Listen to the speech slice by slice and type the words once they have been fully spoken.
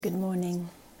Good morning,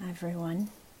 everyone.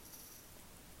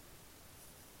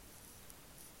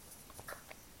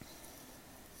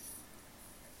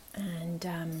 And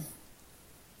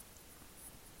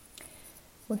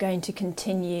we're going to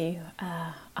continue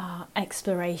our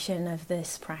exploration of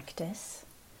this practice.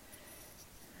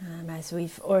 As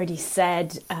we've already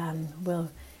said,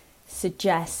 we'll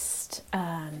suggest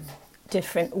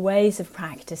different ways of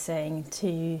practicing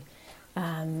to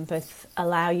both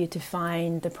allow you to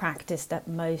find the practice that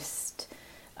most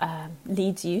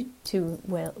leads you to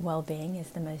well-being, is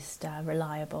the most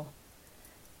reliable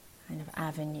kind of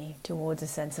avenue towards a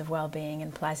sense of well-being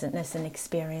and pleasantness and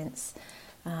experience,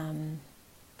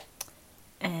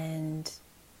 and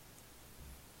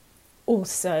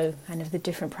also kind of the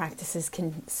different practices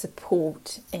can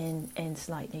support in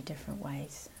slightly different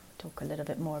ways. I'll talk a little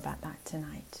bit more about that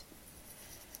tonight.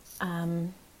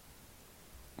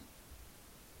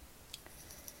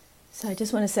 So I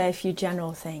just want to say a few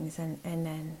general things, and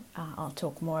then I'll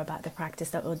talk more about the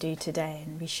practice that we'll do today.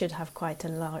 And we should have quite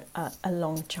a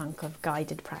long chunk of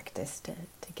guided practice to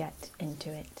get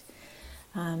into it.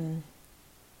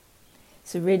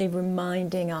 So really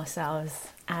reminding ourselves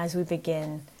as we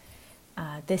begin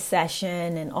this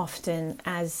session, and often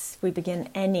as we begin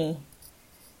any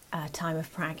time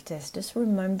of practice, just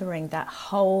remembering that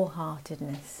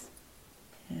wholeheartedness.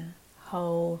 Yeah?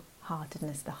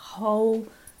 Wholeheartedness, the whole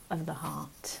of the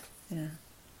heart,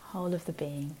 whole of the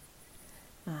being,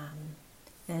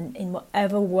 and in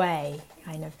whatever way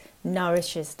kind of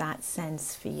nourishes that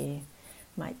sense for you.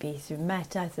 It might be through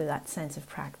metta, through that sense of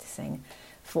practicing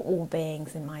for all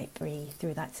beings. It might be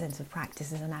through that sense of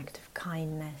practice as an act of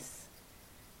kindness.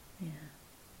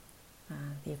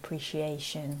 The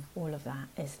appreciation, all of that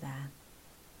is there.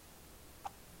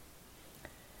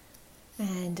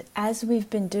 And as we've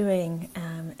been doing,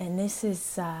 and this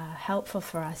is helpful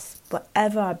for us,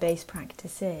 whatever our base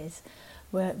practice is,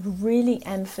 we're really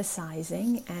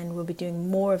emphasizing, and we'll be doing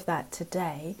more of that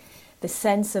today, the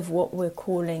sense of what we're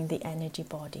calling the energy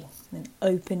body, an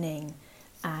opening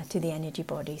to the energy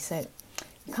body. So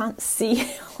you can't see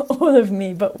all of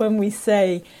me, but when we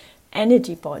say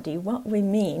energy body, what we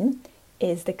mean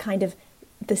is the kind of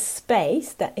the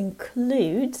space that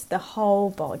includes the whole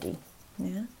body.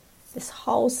 Yeah? This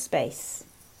whole space.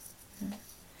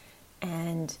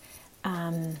 And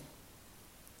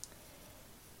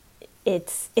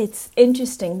it's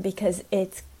interesting because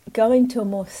it's going to a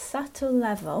more subtle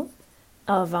level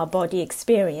of our body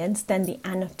experience than the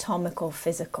anatomical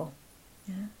physical.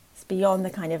 Yeah? It's beyond the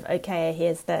kind of, okay,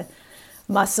 here's the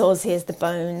muscles, here's the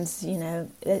bones,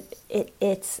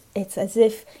 it's as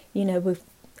if,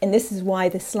 and this is why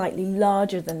the slightly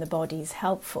larger than the body is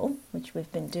helpful, which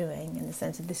we've been doing, in the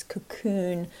sense of this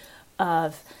cocoon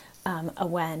of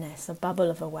awareness, a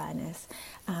bubble of awareness,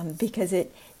 because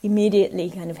it immediately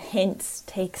kind of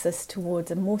takes us towards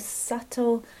a more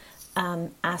subtle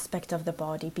aspect of the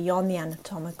body beyond the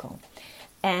anatomical.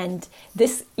 And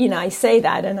this, I say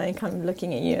that and I'm kind of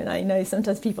looking at you, and I know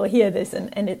sometimes people hear this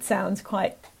and it sounds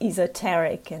quite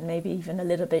esoteric and maybe even a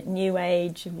little bit new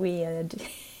age, weird.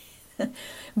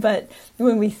 But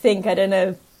when we think, I don't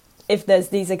know if there's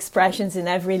these expressions in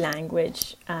every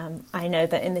language. I know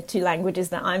that in the two languages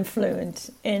that I'm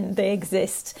fluent in, they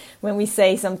exist. When we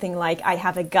say something like, I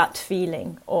have a gut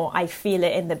feeling, or I feel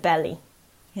it in the belly.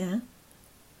 Yeah?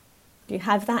 Do you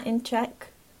have that in Czech?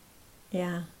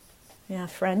 Yeah. Yeah,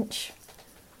 French.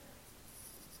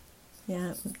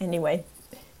 Yeah, anyway.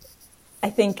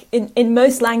 I think in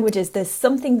most languages there's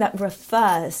something that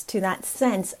refers to that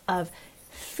sense of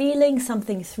feeling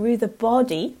something through the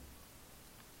body,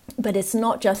 but it's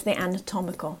not just the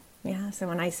anatomical. Yeah. So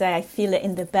when I say I feel it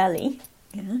in the belly,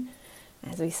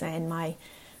 as we say in my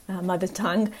mother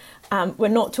tongue, we're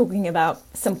not talking about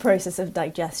some process of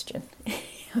digestion.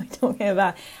 We're talking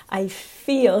about I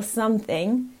feel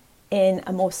something in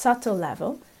a more subtle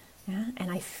level,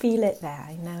 and I feel it there.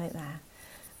 I know it there,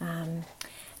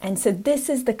 and so this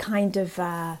is the kind of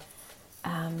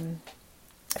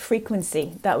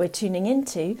frequency that we're tuning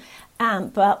into,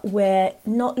 but we're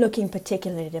not looking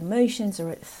particularly at emotions or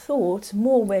at thoughts.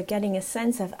 More, we're getting a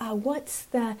sense of what's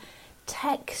the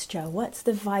texture, what's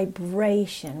the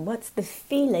vibration, what's the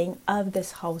feeling of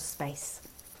this whole space.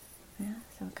 So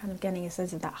I'm kind of getting a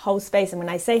sense of that whole space. And when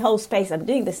I say whole space, I'm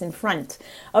doing this in front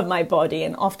of my body,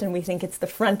 and often we think it's the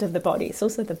front of the body. It's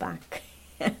also the back.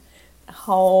 The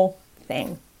whole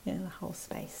thing, the whole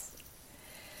space.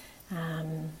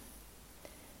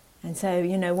 And so,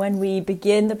 when we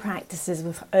begin the practices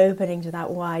with opening to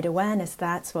that wide awareness,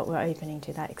 that's what we're opening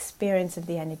to, that experience of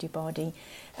the energy body,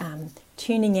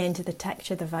 tuning into the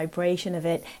texture, the vibration of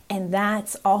it, and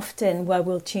that's often where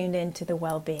we'll tune into the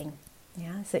well-being.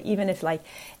 Yeah, so even if like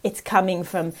it's coming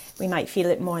from, we might feel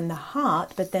it more in the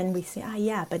heart, but then we say,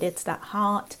 but it's that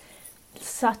heart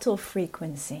subtle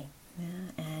frequency.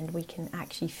 Yeah? And we can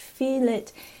actually feel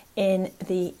it in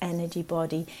the energy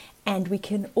body, and we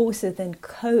can also then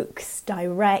coax,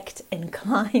 direct,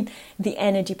 incline the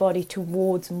energy body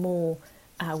towards more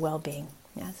well-being.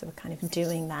 Yeah, so we're kind of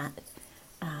doing that,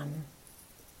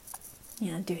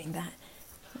 doing that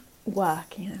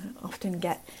work. Often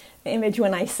get the image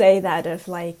when I say that of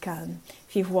like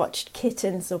if you've watched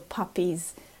kittens or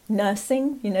puppies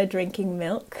nursing, drinking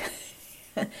milk,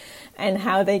 and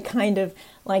how they kind of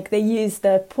like they use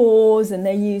their paws and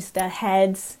they use their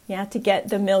heads, to get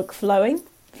the milk flowing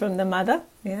from the mother.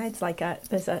 It's like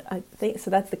there's a thing.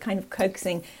 So that's the kind of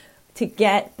coaxing to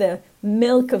get the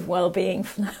milk of well-being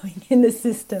flowing in the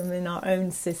system, in our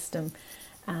own system.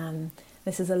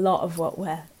 This is a lot of what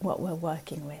we're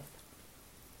working with.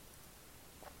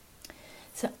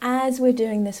 So as we're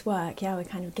doing this work, we're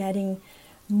kind of getting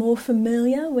more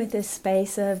familiar with this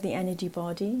space of the energy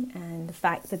body and the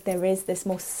fact that there is this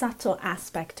more subtle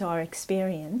aspect to our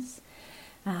experience.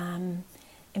 And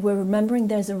we're remembering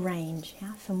there's a range,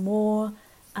 from more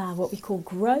what we call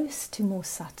gross to more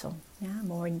subtle,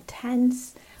 more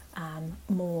intense,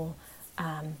 more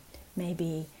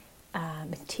maybe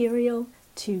material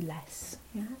to less.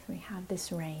 So we have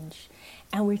this range.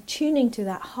 And we're tuning to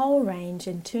that whole range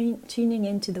and tuning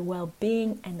into the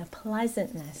well-being and the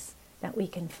pleasantness that we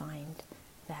can find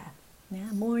there.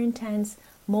 More intense,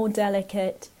 more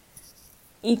delicate,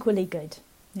 equally good.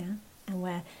 And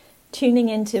we're tuning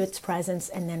into its presence,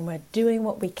 and then we're doing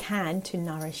what we can to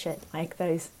nourish it, like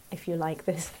those, if you like,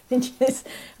 those images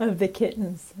of the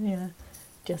kittens.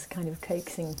 Just kind of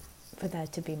coaxing for there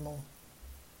to be more.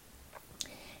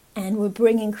 And we're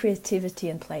bringing creativity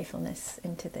and playfulness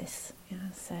into this.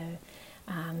 So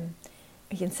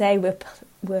we can say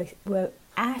we're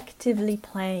actively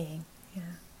playing,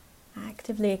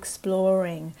 actively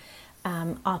exploring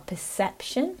our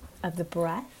perception of the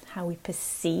breath, how we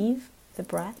perceive the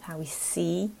breath, how we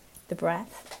see the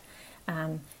breath,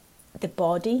 the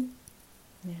body,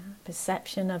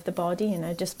 perception of the body.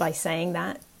 Just by saying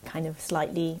that kind of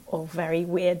slightly or very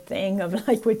weird thing of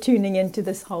like we're tuning into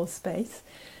this whole space.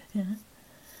 And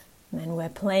then we're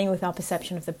playing with our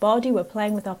perception of the body, we're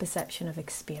playing with our perception of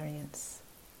experience.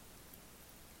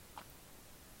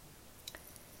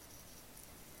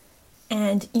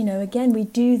 And, again, we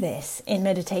do this in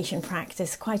meditation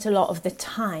practice quite a lot of the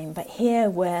time, but here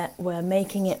we're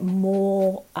making it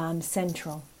more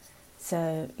central.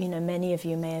 So, many of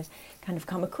you may have kind of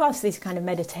come across these kind of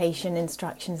meditation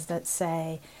instructions that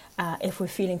say, if we're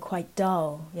feeling quite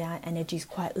dull, energy's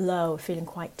quite low, feeling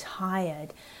quite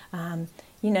tired,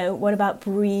 what about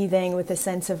breathing with a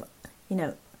sense of,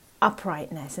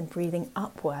 uprightness and breathing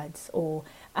upwards, or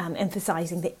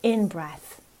emphasizing the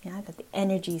in-breath, that the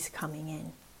energy's coming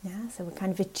in. So we're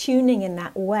kind of attuning in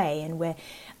that way, and we're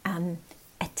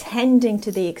attending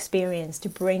to the experience to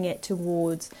bring it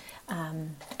towards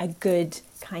a good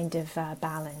kind of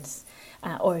balance.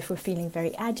 Or if we're feeling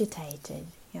very agitated,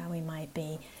 we might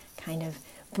be kind of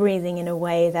breathing in a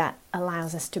way that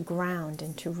allows us to ground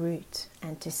and to root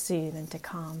and to soothe and to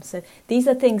calm. So these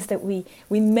are things that we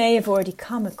may have already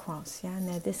come across, and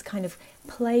they're this kind of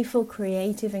playful,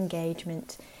 creative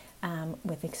engagement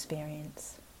with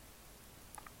experience.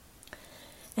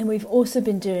 And we've also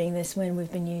been doing this when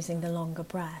we've been using the longer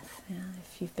breath.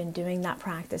 If you've been doing that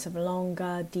practice of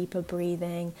longer, deeper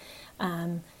breathing,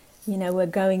 we're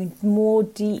going more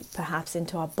deep perhaps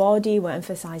into our body. We're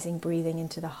emphasizing breathing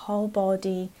into the whole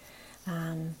body.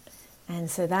 And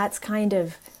so that's kind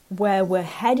of where we're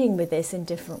heading with this in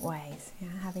different ways.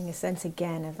 Having a sense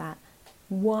again of that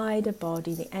wider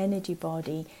body, the energy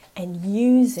body, and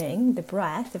using the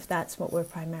breath, if that's what we're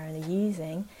primarily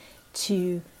using,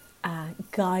 to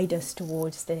guide us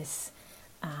towards this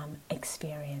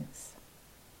experience.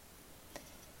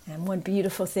 And one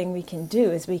beautiful thing we can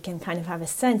do is we can kind of have a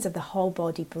sense of the whole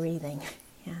body breathing.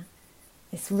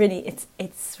 It's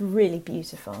really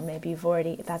beautiful. Maybe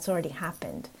that's already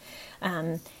happened.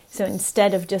 So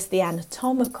instead of just the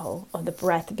anatomical or the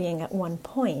breath being at one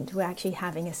point, we're actually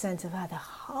having a sense of how the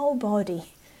whole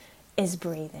body is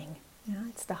breathing.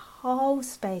 It's the whole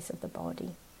space of the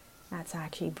body that's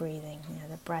actually breathing.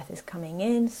 The breath is coming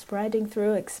in, spreading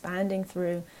through, expanding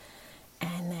through,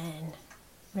 and then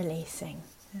releasing.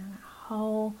 That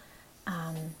whole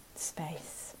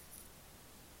space.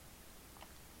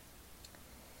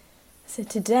 So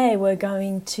today we're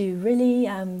going to really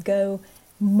go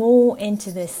more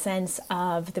into this sense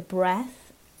of the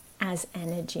breath as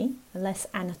energy, a less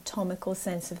anatomical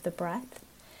sense of the breath.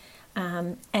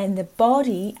 and the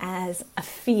body as a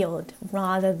field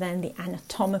rather than the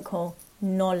anatomical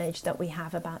knowledge that we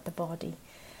have about the body.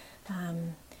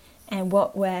 And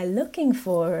what we're looking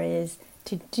for is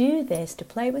to do this, to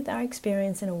play with our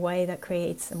experience in a way that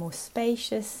creates a more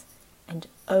spacious and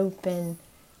open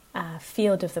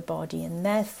field of the body, and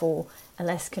therefore a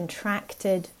less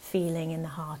contracted feeling in the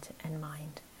heart and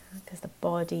mind, because the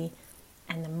body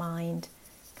and the mind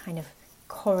kind of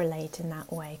correlate in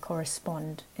that way,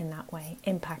 correspond in that way,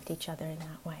 impact each other in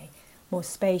that way. More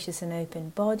spacious and open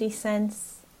body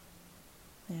sense,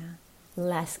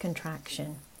 less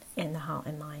contraction in the heart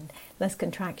and mind. Less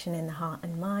contraction in the heart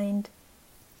and mind,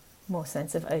 more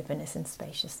sense of openness and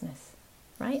spaciousness.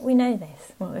 Right? We know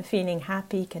this. When we're feeling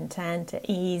happy, content, at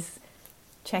ease,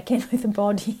 check in with the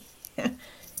body.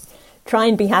 Try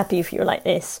and be happy if you're like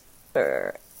this.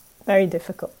 Very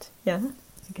difficult,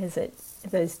 because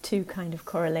those two kind of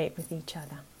correlate with each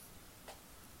other.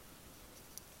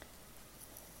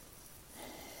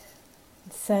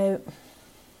 So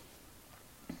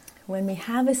when we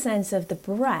have a sense of the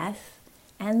breath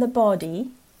and the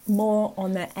body more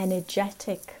on the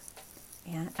energetic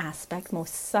aspect, more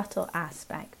subtle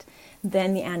aspect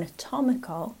than the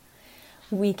anatomical,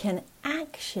 we can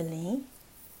actually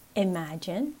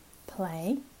imagine,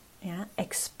 play,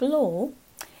 explore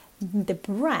the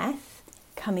breath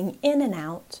coming in and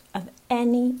out of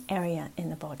any area in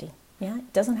the body.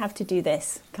 It doesn't have to do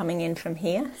this, coming in from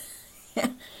here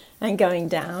and going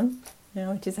down,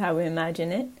 which is how we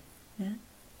imagine it.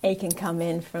 It can come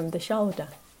in from the shoulder.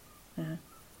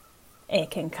 It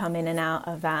can come in and out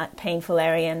of that painful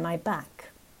area in my back.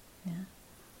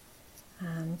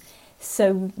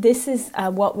 So this is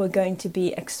what we're going to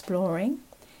be exploring.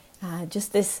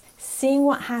 Just this, seeing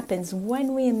what happens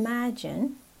when we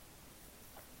imagine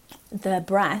the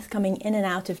breath coming in and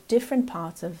out of different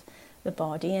parts of the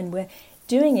body, and we're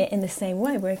doing it in the same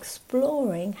way. We're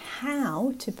exploring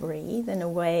how to breathe in a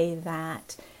way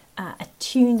that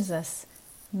attunes us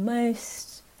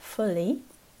most fully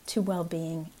to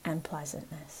well-being and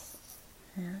pleasantness.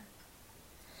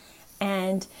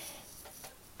 And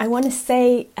I want to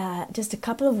say just a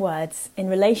couple of words in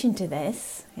relation to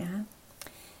this.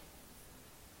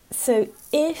 So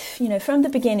if, from the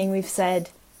beginning we've said,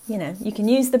 you can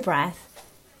use the breath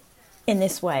in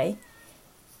this way.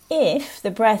 If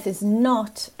the breath is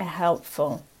not a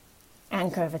helpful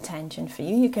anchor of attention for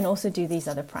you, you can also do these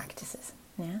other practices.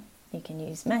 You can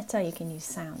use metta, you can use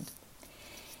sound.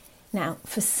 Now,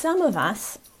 for some of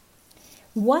us,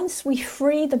 once we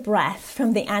free the breath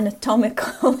from the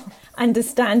anatomical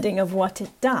understanding of what it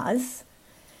does,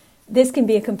 this can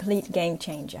be a complete game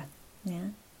changer.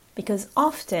 Because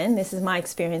often, this is my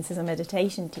experience as a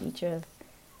meditation teacher of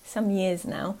some years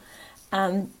now,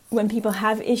 when people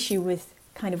have issue with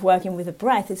kind of working with the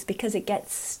breath, it's because it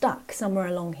gets stuck somewhere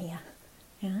along here,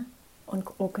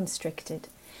 or constricted.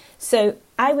 So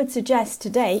I would suggest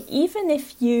today, even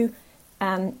if you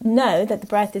know that the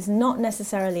breath is not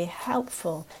necessarily a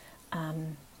helpful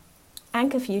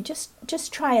anchor for you,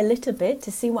 just try a little bit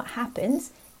to see what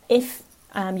happens if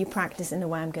you practice in the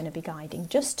way I'm going to be guiding,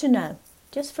 just to know,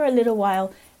 just for a little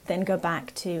while, then go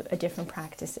back to a different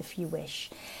practice if you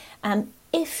wish.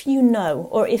 If you know,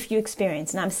 or if you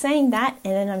experience, and I'm saying that,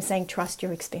 and then I'm saying trust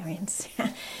your experience.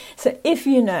 So if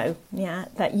you know,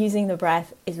 that using the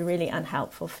breath is really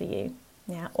unhelpful for you,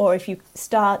 or if you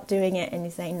start doing it and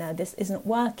you say, no, this isn't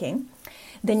working,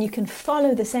 then you can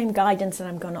follow the same guidance that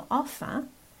I'm going to offer,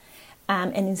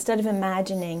 and instead of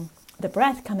imagining the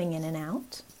breath coming in and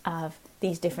out of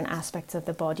these different aspects of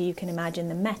the body, you can imagine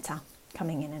the metta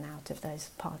coming in and out of those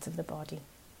parts of the body.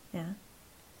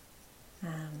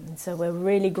 So we're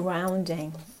really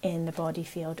grounding in the body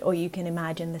field, or you can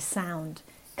imagine the sound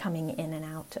coming in and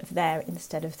out of there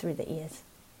instead of through the ears.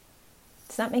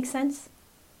 Does that make sense?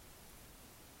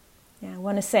 I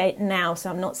want to say it now, so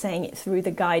I'm not saying it through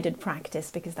the guided practice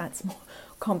because that's more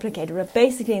complicated. But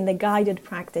basically in the guided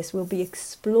practice, we'll be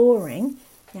exploring,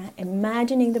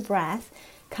 imagining the breath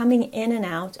coming in and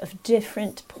out of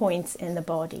different points in the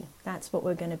body. That's what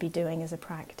we're going to be doing as a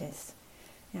practice.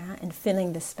 And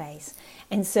filling the space.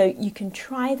 And so you can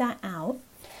try that out.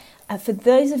 For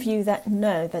those of you that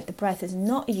know that the breath is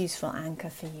not a useful anchor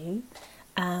for you,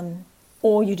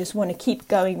 or you just want to keep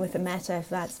going with the metta if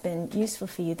that's been useful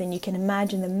for you, then you can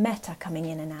imagine the metta coming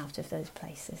in and out of those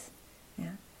places.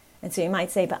 And so you might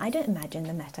say, but I don't imagine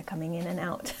the metta coming in and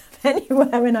out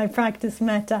anywhere when I practice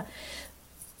metta.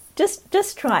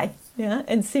 Just try,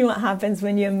 and see what happens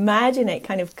when you imagine it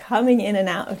kind of coming in and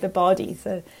out of the body.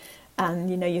 So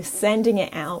you're sending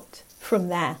it out from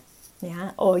there,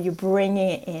 or you're bringing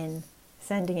it in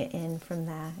sending it in from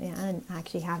there, and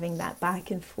actually having that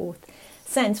back and forth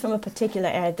sense from a particular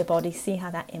area of the body, see how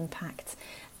that impacts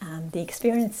the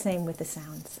experience. Same with the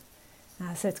sounds.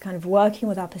 So it's kind of working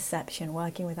with our perception,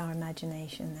 working with our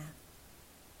imagination there.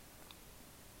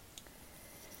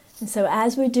 And so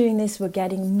as we're doing this, we're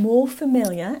getting more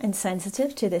familiar and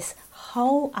sensitive to this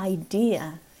whole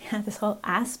idea, this whole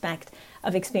aspect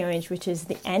of experience, which is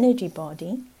the energy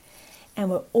body. And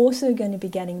we're also going to be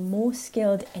getting more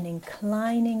skilled in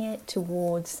inclining it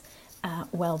towards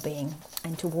well-being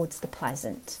and towards the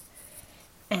pleasant.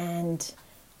 And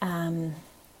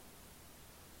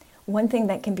one thing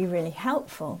that can be really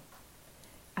helpful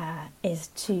is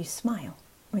to smile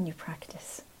when you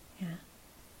practice.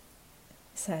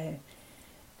 So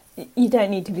you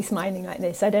don't need to be smiling like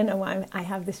this. I don't know why I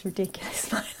have this ridiculous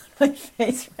smile on my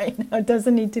face right now. It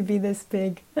doesn't need to be this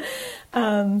big.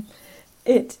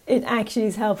 It actually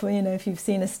is helpful, if you've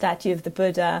seen a statue of the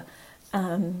Buddha,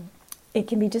 it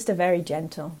can be just a very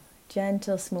gentle,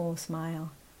 small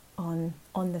smile on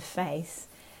the face,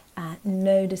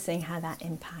 noticing how that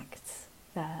impacts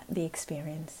the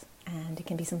experience. And it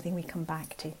can be something we come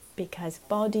back to, because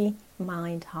body,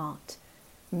 mind, heart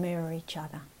mirror each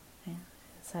other.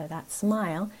 So that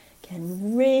smile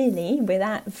can really, with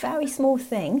that very small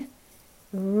thing,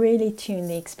 really tune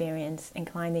the experience,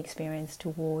 incline the experience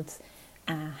towards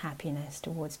happiness,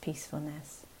 towards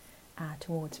peacefulness,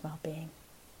 towards well-being.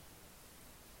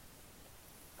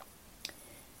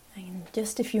 And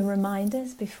just a few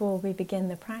reminders before we begin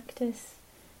the practice.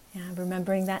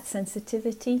 Remembering that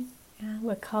sensitivity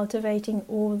we're cultivating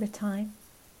all the time.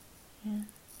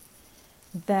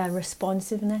 The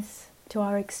responsiveness to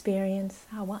our experience.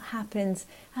 What happens?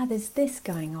 There's this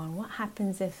going on. What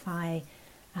happens if I,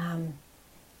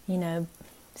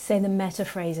 say the metta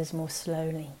phrases more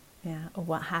slowly? Or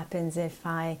what happens if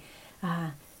I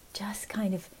just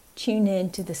kind of tune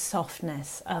into the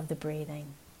softness of the breathing,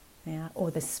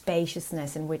 or the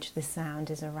spaciousness in which the sound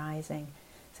is arising.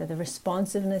 So the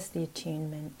responsiveness, the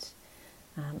attunement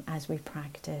as we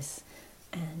practice,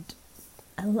 and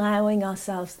allowing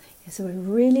ourselves, so we're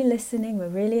really listening, we're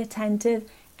really attentive,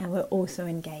 and we're also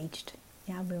engaged.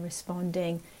 We're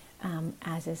responding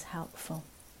as is helpful.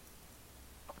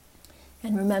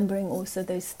 And remembering also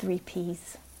those 3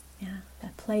 P's, the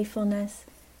playfulness,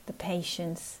 the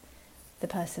patience, the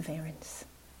perseverance,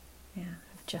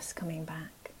 of just coming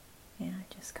back,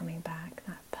 just coming back,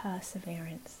 that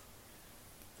perseverance.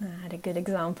 I had a good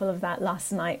example of that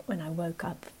last night when I woke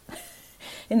up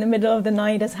in the middle of the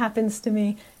night, as happens to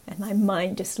me, and my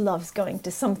mind just loves going to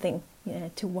something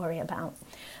to worry about.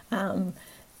 And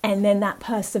then that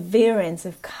perseverance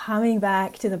of coming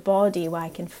back to the body where I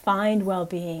can find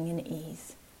well-being and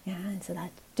ease. And so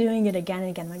that doing it again and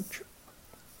again, like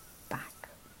back.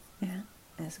 And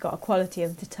it's got a quality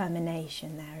of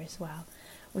determination there as well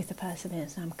with the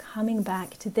perseverance. So I'm coming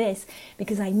back to this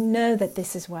because I know that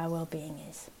this is where well-being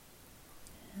is.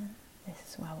 This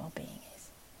is where well-being is.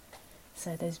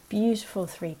 So those beautiful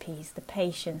 3 P's, the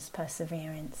patience,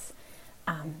 perseverance,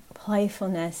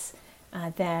 playfulness,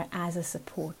 there as a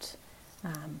support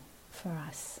for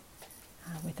us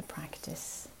with the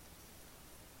practice.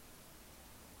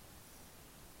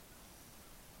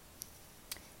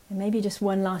 And maybe just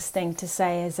one last thing to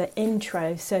say as an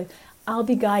intro. So I'll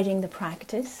be guiding the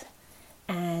practice,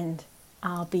 and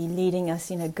I'll be leading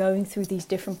us, going through these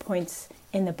different points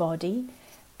in the body.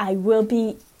 I will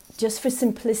be, just for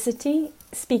simplicity,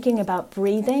 speaking about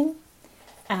breathing.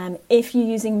 If you're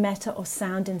using metta or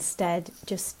sound instead,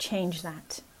 just change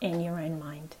that in your own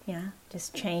mind.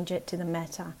 Just change it to the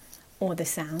metta or the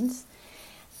sounds.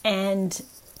 And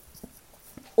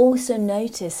also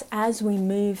notice as we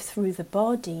move through the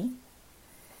body,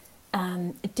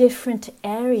 different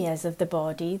areas of the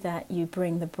body that you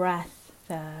bring the breath,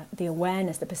 the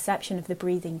awareness, the perception of the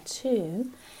breathing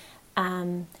to,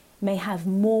 may have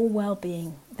more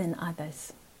well-being than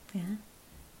others.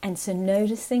 And so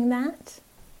noticing that,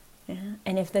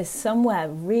 and if there's somewhere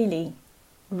really,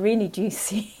 really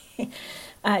juicy,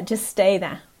 just stay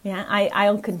there.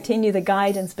 I'll continue the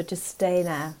guidance, but just stay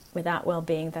there with that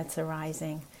well-being that's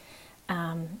arising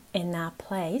in that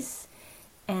place.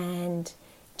 And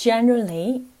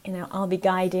generally, I'll be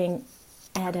guiding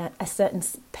at a certain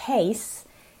pace.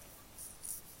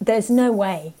 There's no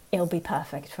way it'll be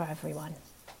perfect for everyone.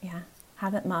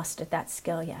 Haven't mastered that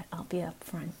skill yet, I'll be up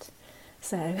front.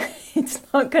 So it's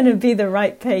not going to be the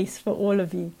right pace for all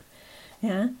of you.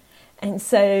 And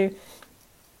so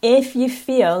if you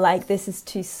feel like this is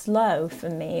too slow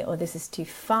for me or this is too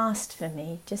fast for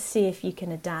me, just see if you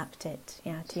can adapt it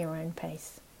to your own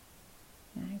pace.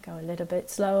 Go a little bit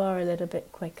slower, a little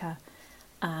bit quicker.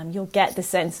 you'll get the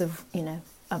sense of,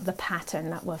 of the pattern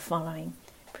that we're following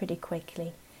pretty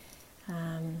quickly.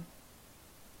 And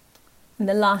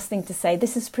the last thing to say,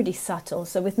 this is pretty subtle,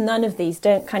 so with none of these,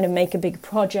 don't kind of make a big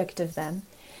project of them.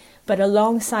 But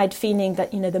alongside feeling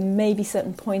that, there may be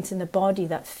certain points in the body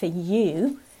that for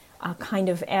you are kind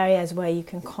of areas where you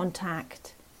can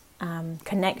connect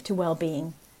to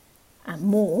well-being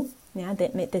more,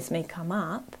 this may come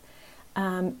up.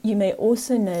 You may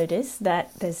also notice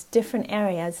that there's different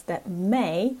areas that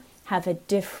may have a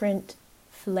different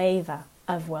flavor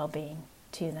of well-being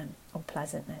to them, or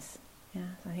pleasantness. Yeah,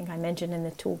 I think I mentioned in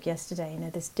the talk yesterday,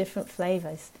 there's different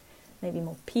flavors. Maybe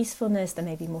more peacefulness, there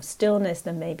may be more stillness,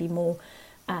 there may be more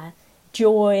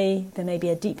joy, there may be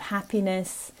a deep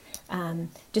happiness.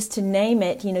 Just to name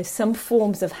it, some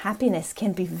forms of happiness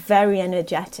can be very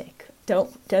energetic.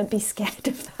 Don't be scared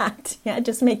of that. Yeah,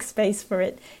 just make space for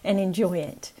it and enjoy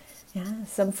it. Yeah,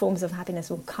 some forms of happiness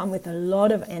will come with a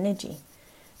lot of energy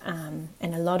and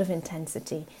a lot of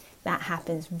intensity. That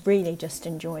happens, really just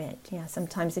enjoy it. Yeah,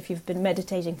 sometimes if you've been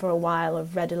meditating for a while or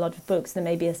read a lot of books, there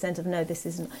may be a sense of, no, this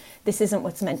isn't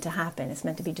what's meant to happen. It's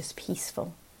meant to be just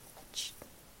peaceful.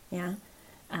 Yeah,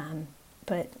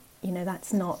 but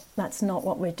that's not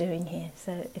what we're doing here.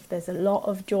 So if there's a lot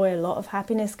of joy, a lot of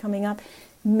happiness coming up,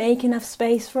 make enough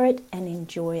space for it and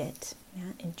enjoy it.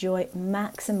 Yeah?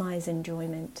 Maximize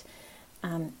enjoyment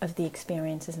of the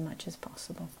experience as much as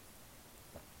possible.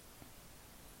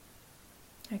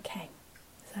 Okay,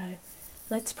 so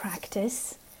let's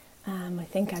practice. I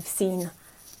think I've seen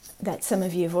that some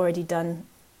of you have already done,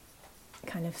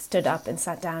 kind of stood up and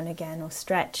sat down again or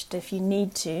stretched. If you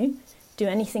need to do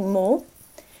anything more,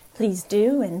 please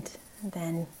do, and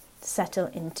then settle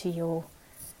into your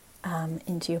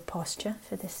posture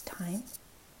for this time.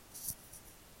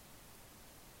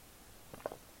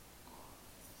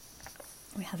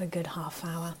 We have a good half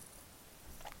hour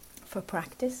for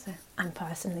practice, so I'm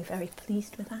personally very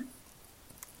pleased with that.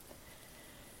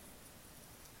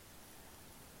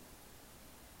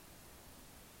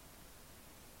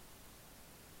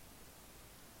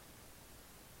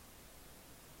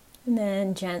 And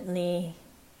then gently,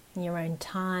 in your own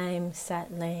time,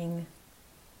 settling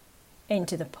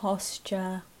into the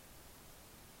posture.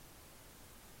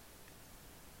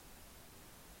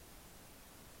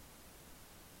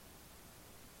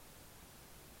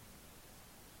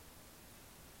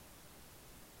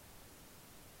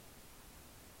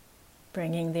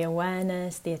 Bringing the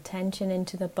awareness, the attention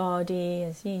into the body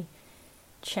as you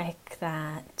check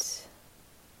that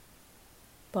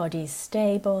body is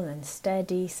stable and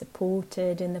steady,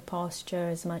 supported in the posture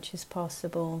as much as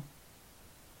possible.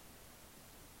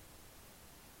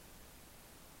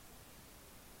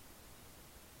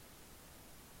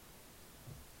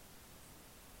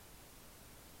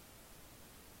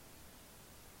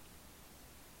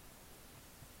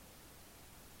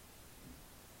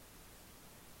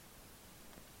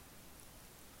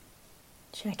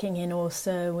 Checking in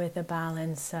also with the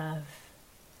balance of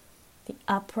the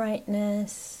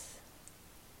uprightness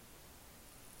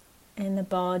in the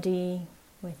body,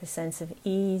 with a sense of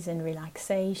ease and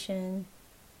relaxation.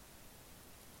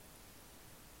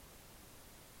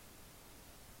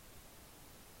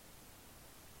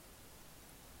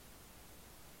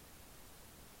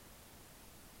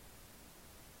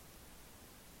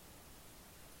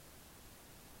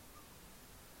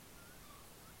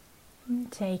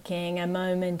 Taking a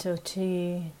moment or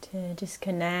two to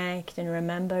disconnect and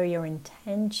remember your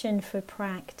intention for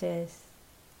practice.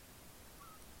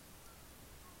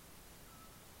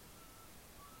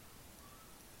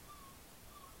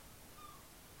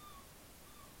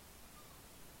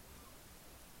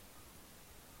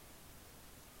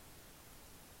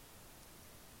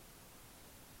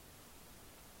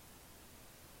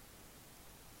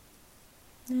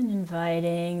 And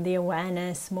inviting the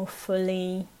awareness more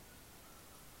fully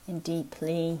and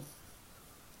deeply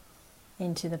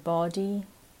into the body.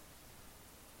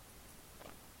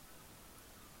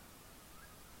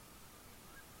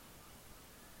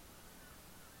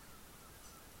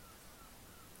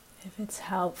 If it's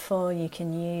helpful, you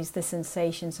can use the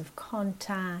sensations of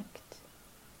contact,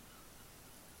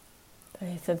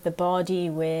 both of the body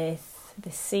with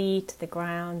the seat, the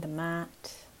ground, the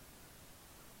mat.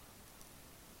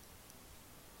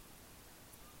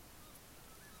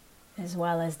 As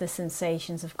well as the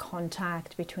sensations of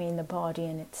contact between the body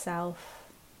and itself,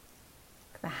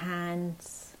 the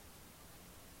hands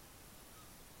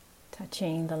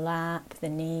touching the lap, the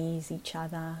knees, each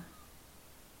other.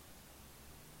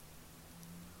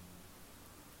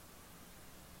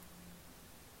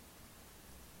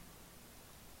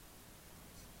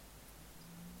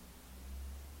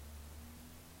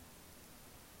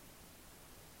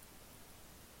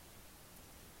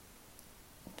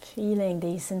 Feeling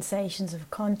these sensations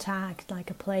of contact like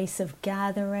a place of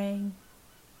gathering.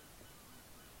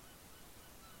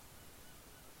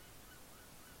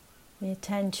 The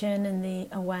attention and the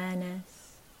awareness.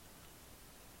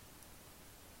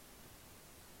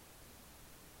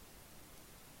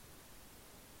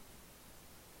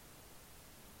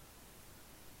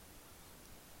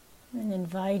 And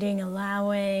inviting,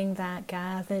 allowing that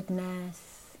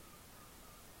gatheredness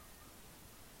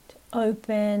to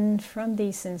open from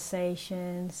these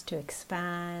sensations, to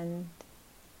expand.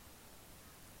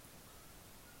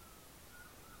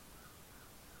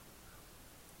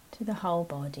 To the whole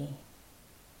body.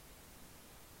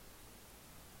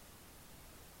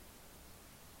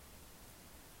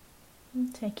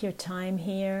 And take your time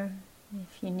here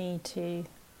if you need to.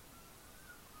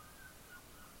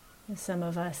 For some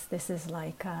of us, this is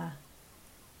like a,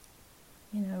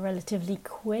 relatively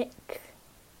quick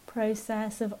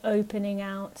process of opening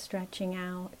out, stretching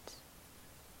out.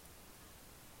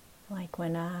 Like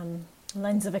when the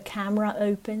lens of a camera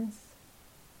opens.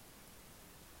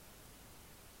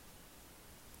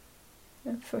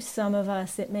 And for some of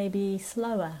us, it may be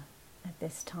slower at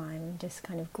this time, just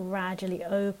kind of gradually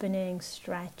opening,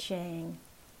 stretching.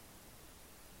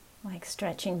 Like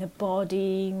stretching the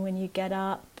body when you get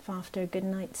up after a good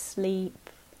night's sleep,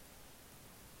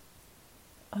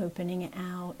 opening it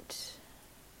out.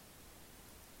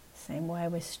 Same way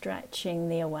we're stretching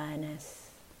the awareness.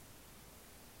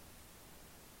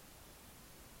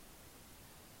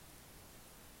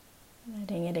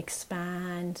 Letting it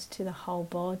expand to the whole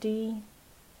body.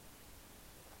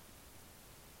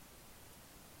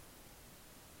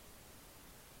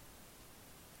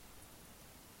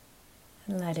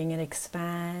 And letting it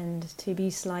expand to be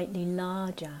slightly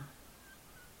larger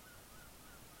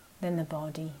than the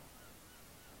body.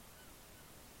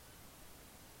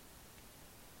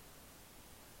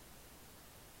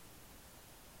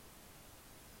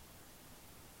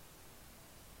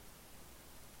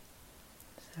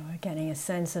 So we're getting a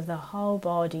sense of the whole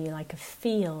body like a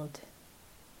field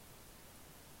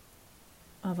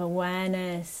of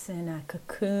awareness in a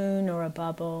cocoon or a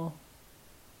bubble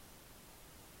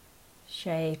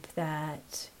shape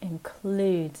that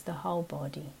includes the whole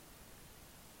body.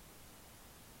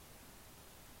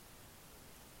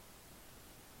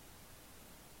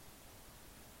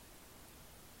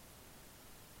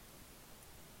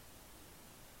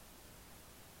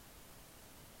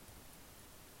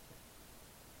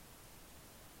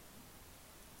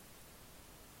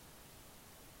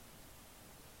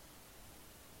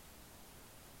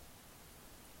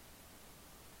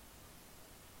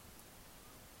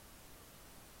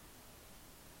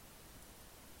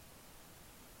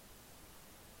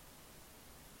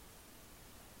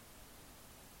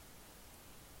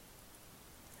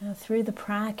 Now, through the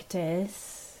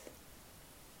practice,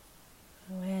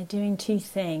 we're doing two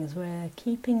things. We're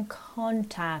keeping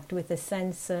contact with the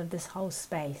sense of this whole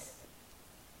space.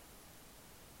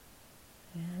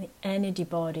 The energy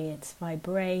body, its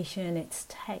vibration, its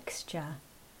texture,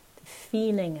 the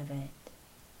feeling of it.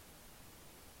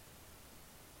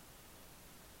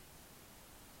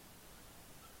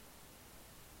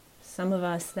 Some of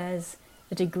us, there's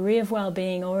a degree of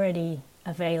well-being already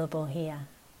available here.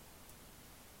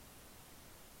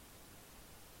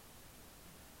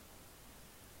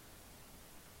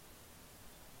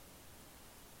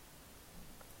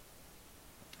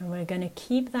 And we're going to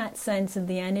keep that sense of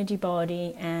the energy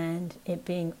body and it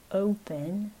being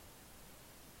open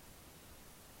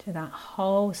to that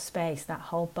whole space, that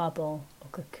whole bubble or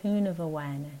cocoon of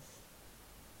awareness.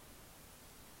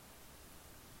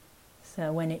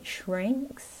 So when it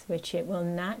shrinks, which it will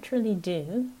naturally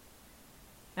do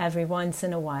every once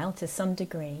in a while to some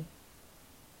degree,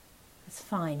 it's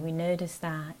fine, we notice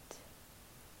that.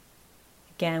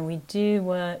 Again, we do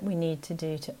what we need to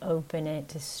do to open it,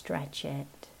 to stretch it.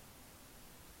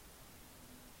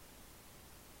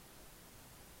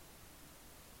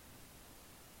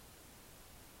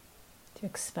 To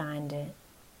expand it.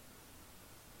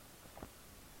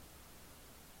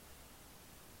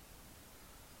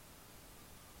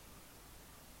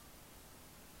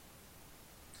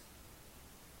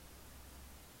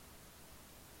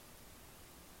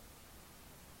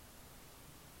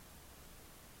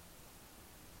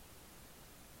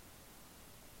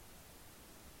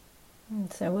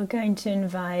 And so we're going to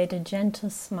invite a gentle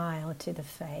smile to the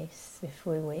face if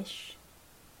we wish.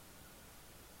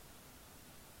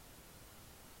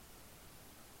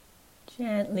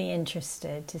 Gently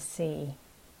interested to see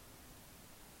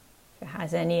if it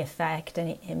has any effect,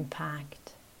 any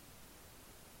impact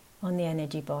on the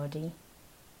energy body.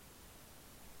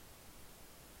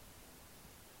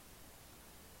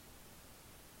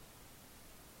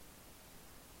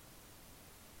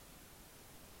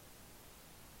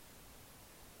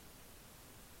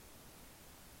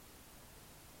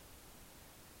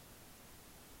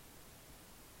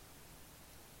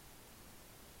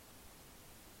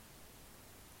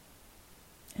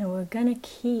 And we're going to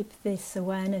keep this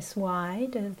awareness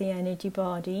wide of the energy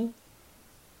body,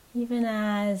 even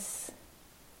as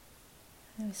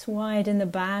it's wide in the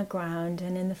background,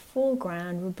 and in the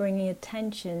foreground we're bringing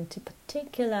attention to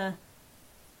particular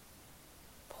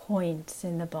points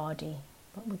in the body,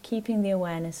 but we're keeping the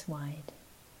awareness wide.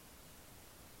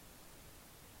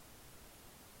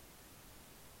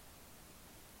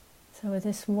 So with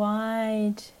this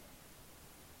wide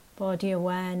body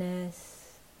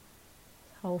awareness,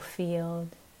 whole field,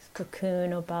 this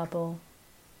cocoon or bubble,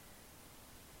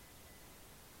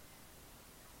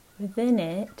 within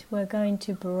it we're going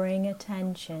to bring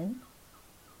attention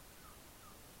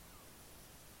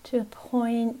to a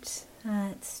point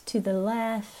that's to the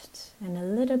left and a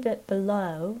little bit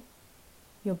below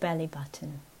your belly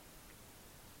button.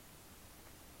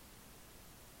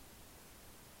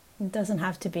 It doesn't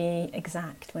have to be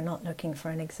exact. We're not looking for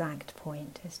an exact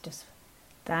point. It's just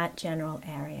that general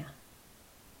area.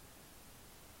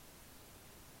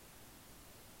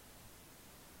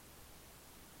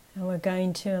 And we're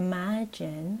going to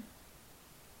imagine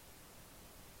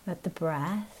that the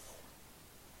breath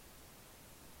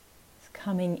is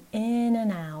coming in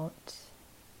and out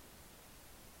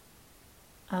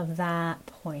of that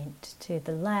point to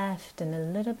the left and a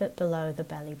little bit below the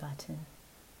belly button.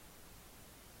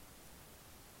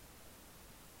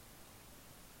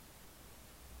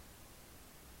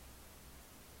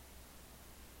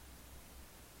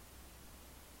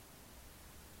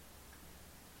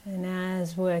 And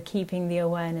as we're keeping the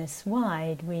awareness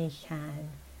wide, we can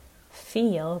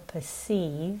feel,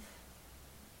 perceive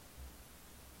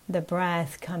the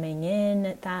breath coming in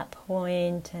at that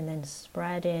point and then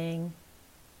spreading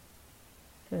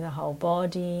through the whole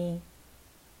body.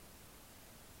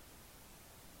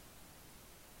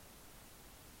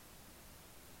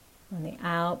 On the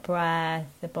out breath,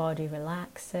 the body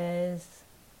relaxes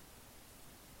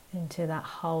into that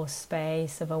whole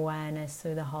space of awareness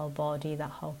through the whole body, that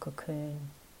whole cocoon.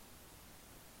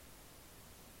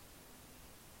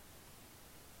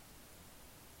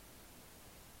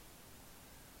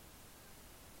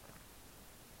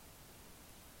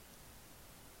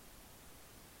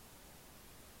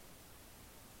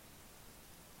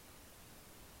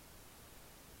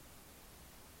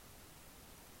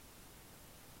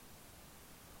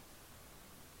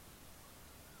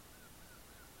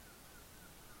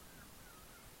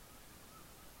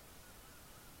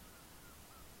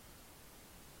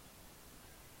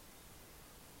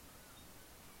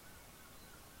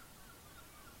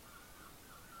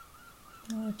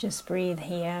 We'll just breathe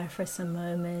here for some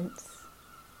moments.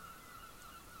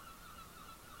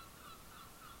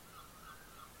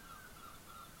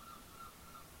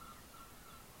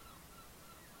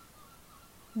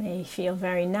 May feel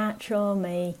very natural,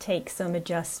 may take some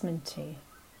adjustment too.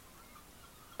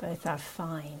 Both are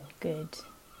fine, good.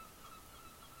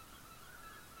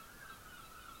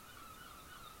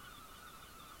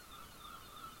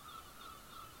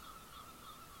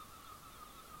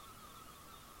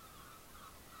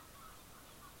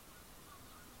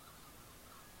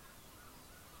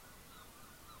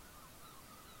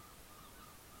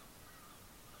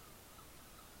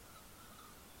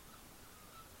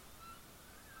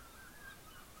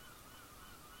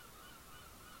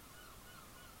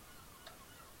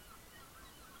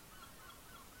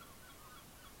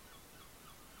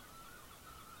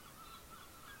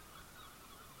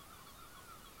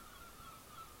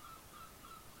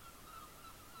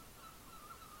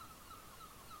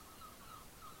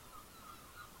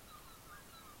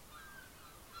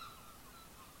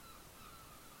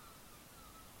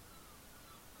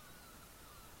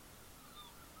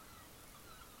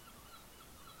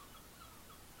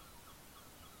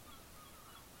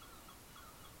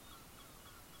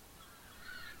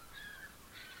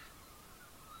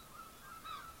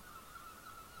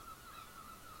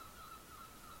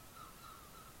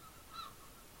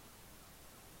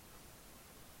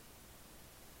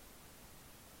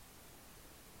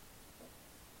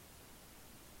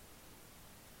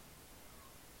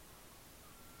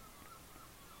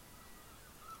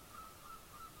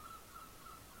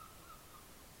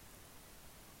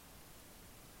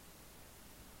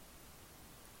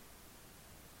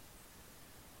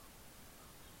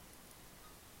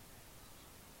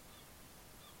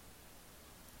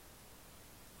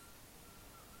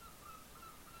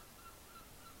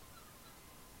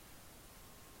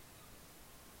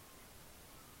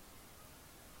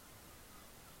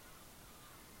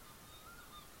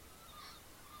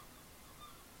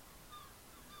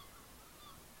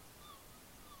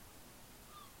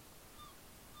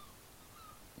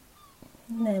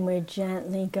 And then we're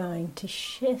gently going to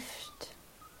shift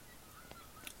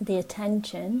the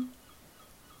attention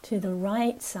to the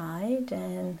right side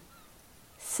and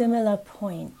similar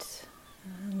point.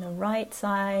 On the right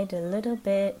side, a little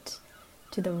bit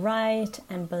to the right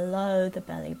and below the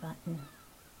belly button.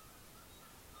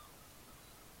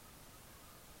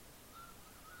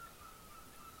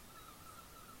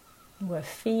 We're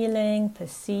feeling,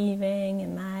 perceiving,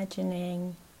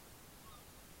 imagining.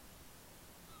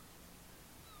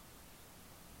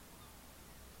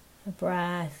 The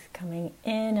breath coming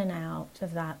in and out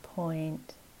of that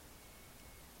point.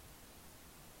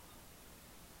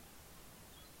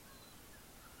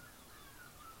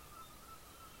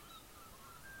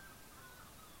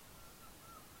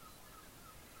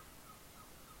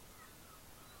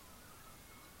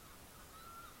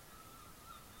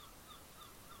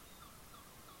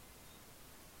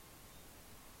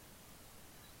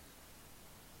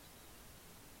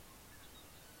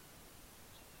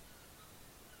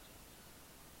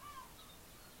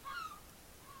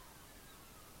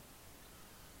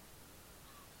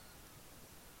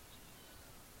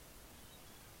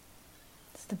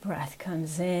 As the breath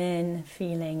comes in,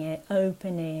 feeling it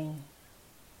opening,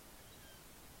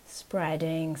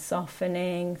 spreading,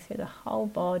 softening through the whole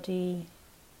body.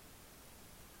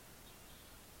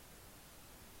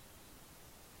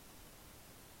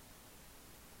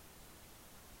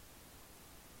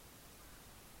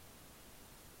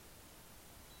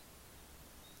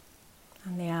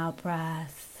 And the out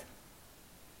breath,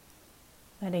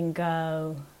 letting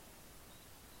go,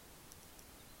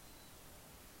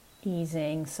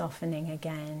 easing, softening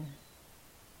again.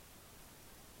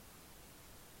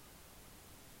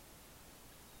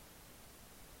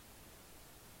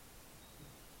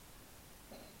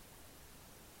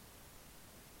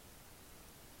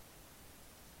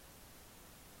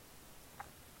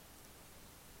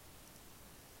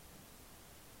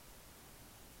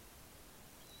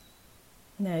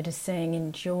 Noticing,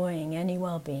 enjoying any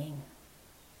well-being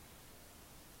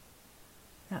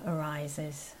that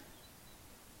arises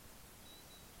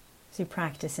as you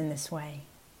practice in this way.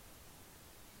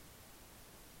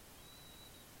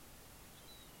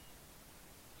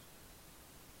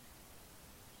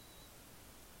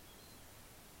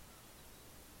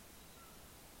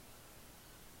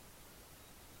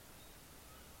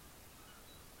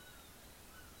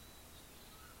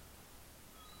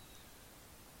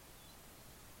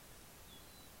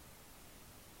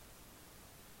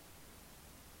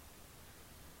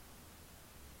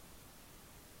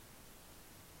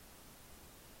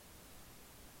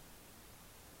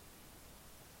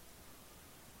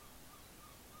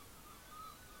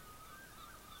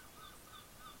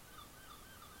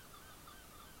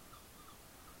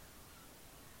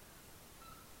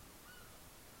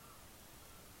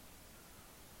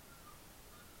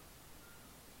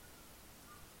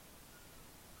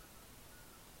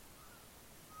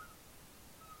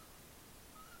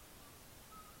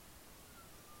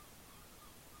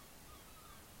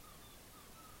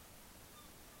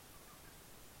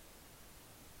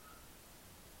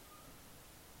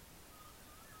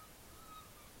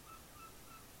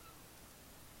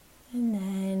 And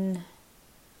then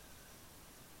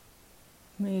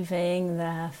moving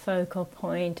the focal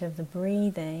point of the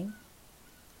breathing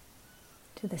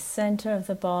to the center of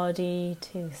the body,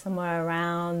 to somewhere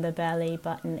around the belly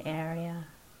button area.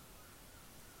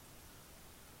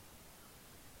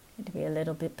 To be a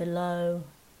little bit below.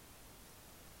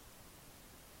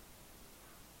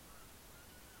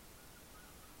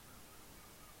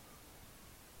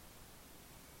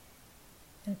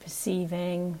 And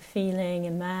perceiving, feeling,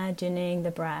 imagining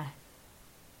the breath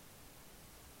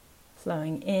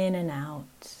flowing in and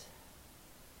out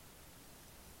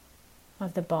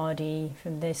of the body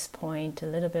from this point a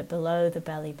little bit below the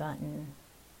belly button.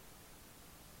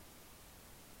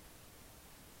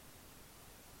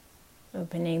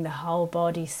 Opening the whole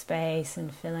body space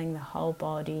and filling the whole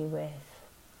body with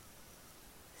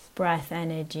breath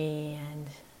energy and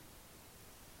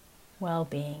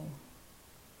well-being.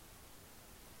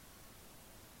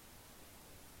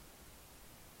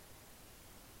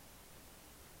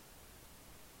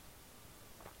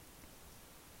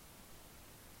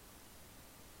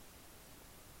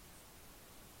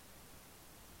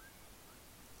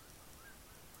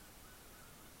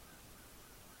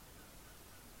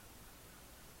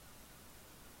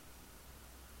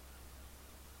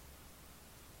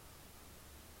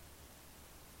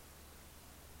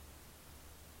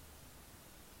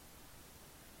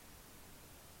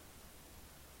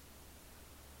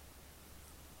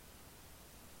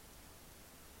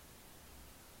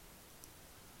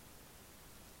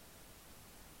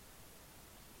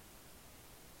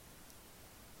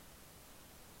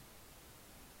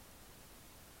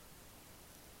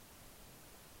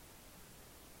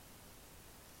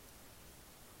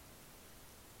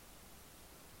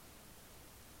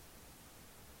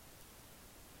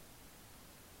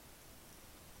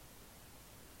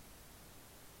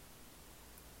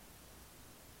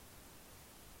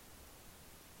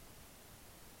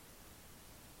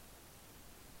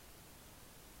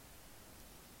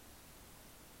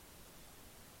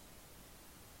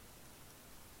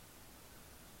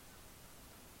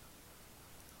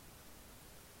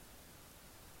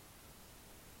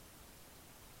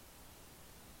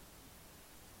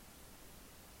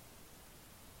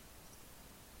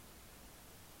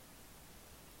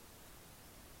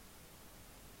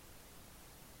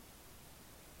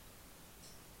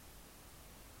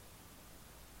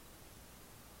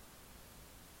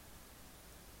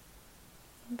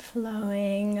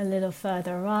 Flowing a little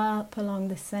further up along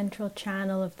the central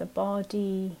channel of the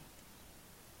body.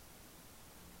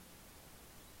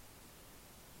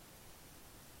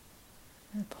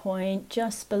 A point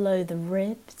just below the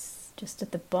ribs, just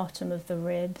at the bottom of the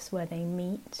ribs where they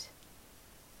meet.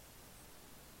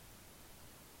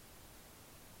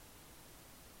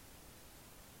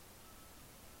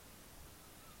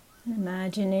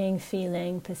 Imagining,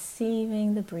 feeling,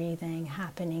 perceiving the breathing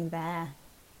happening there.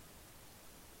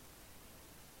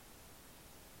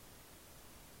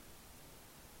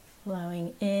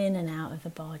 Flowing in and out of the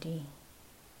body.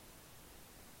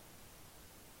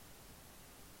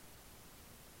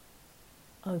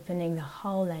 Opening the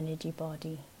whole energy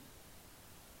body.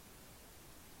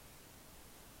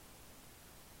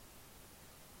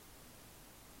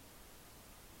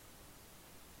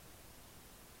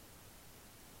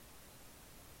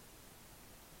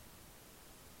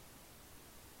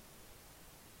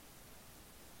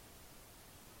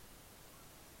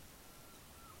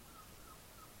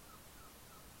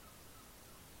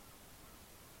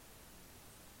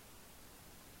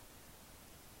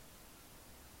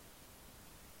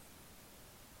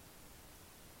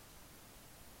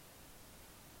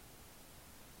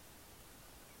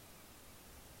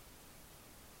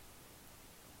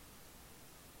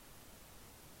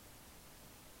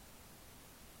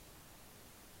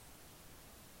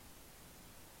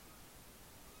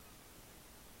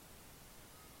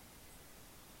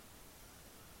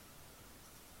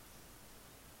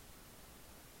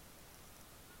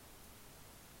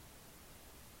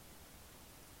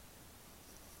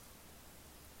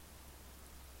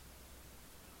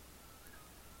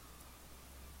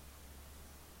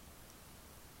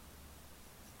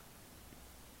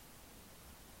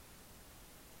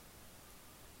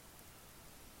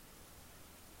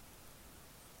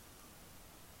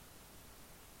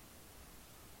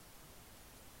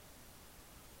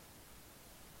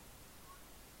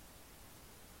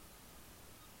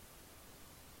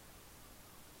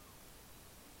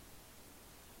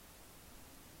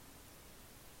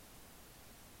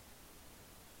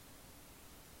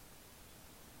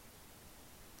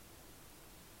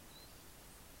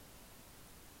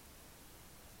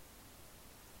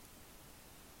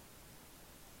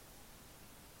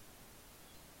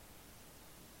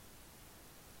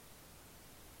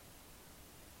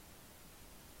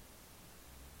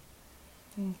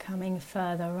 And coming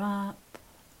further up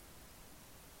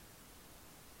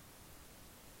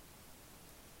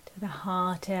to the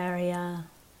heart area.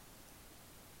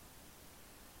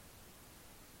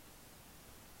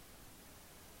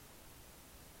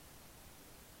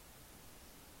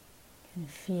 You can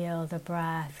feel the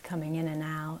breath coming in and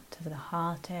out of the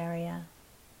heart area.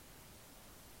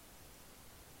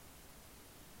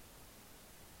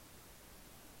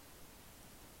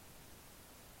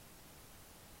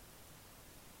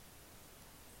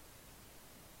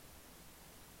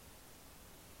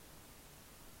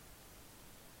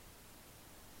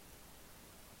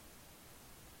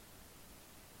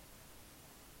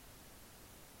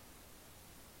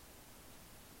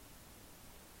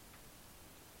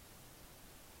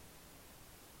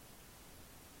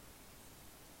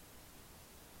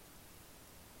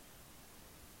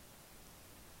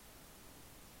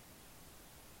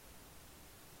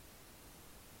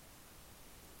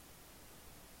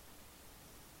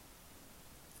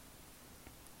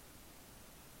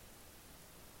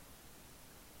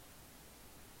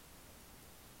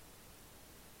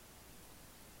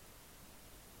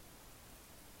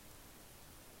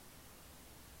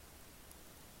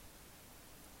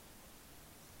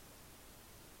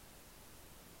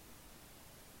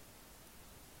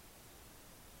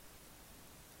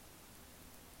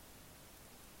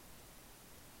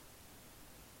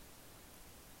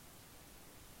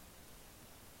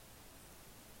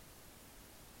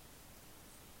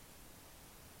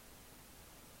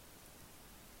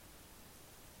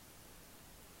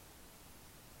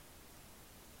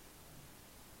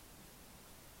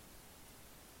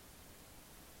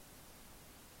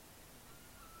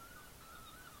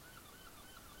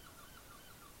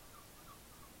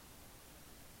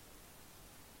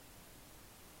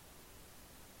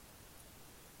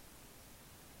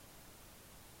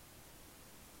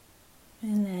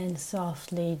 And then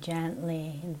softly,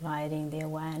 gently inviting the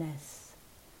awareness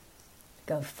to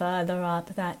go further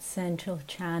up that central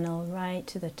channel, right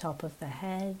to the top of the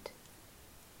head,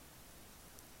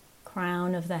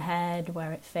 crown of the head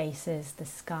where it faces the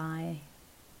sky.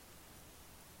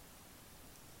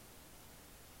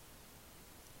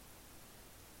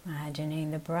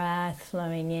 Imagining the breath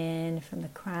flowing in from the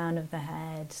crown of the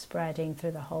head, spreading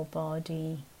through the whole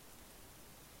body,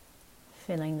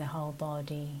 filling the whole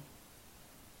body.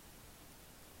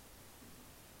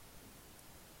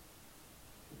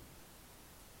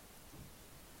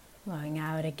 Flowing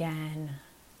out again.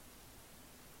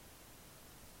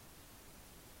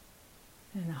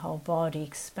 And the whole body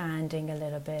expanding a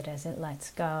little bit as it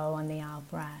lets go on the out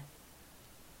breath.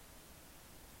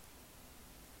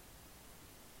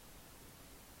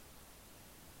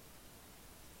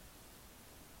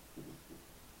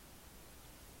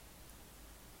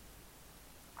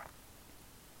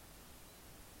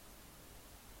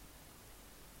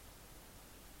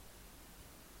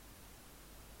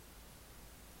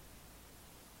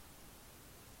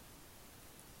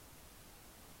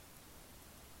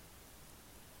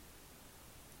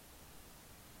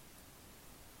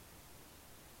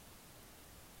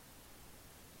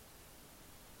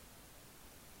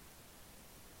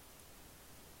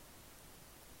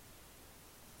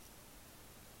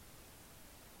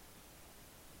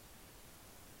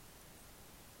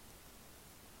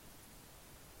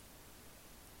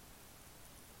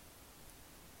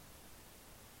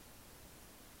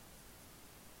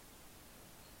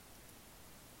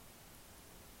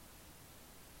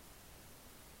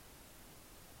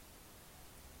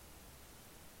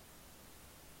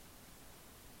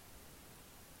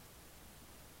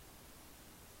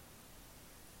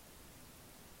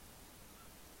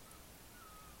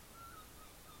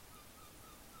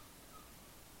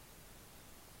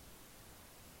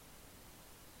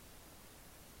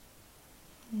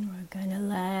 We're going to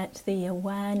let the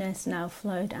awareness now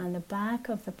flow down the back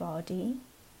of the body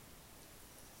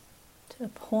to a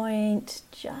point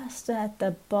just at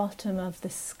the bottom of the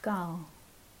skull,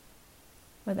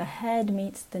 where the head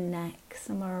meets the neck,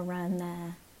 somewhere around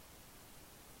there.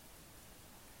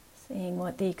 Seeing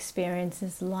what the experience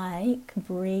is like,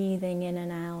 breathing in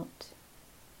and out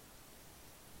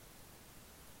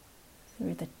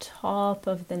through the top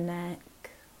of the neck,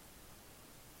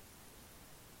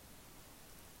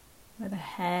 where the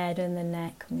head and the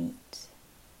neck meet.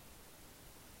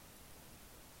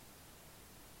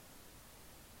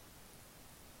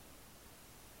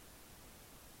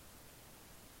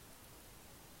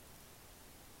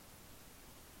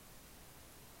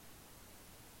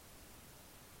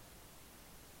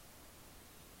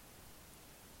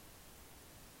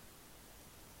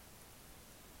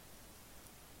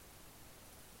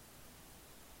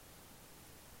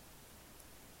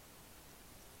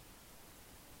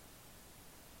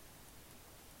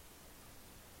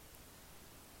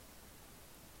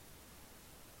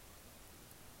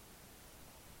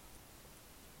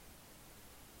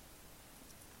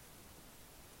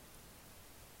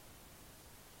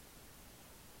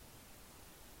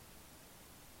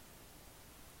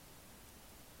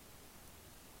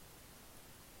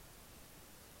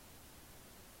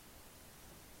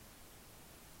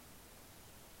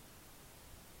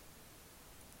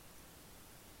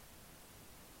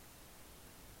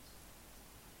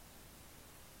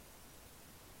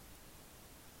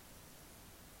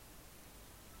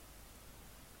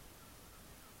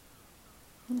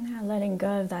 Now letting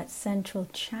go of that central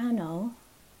channel,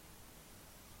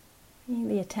 bringing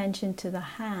the attention to the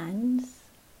hands,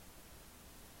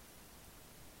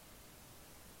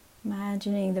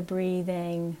 imagining the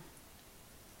breathing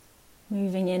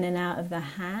moving in and out of the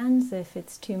hands. If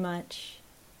it's too much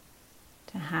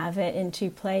to have it in two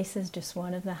places, just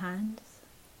one of the hands.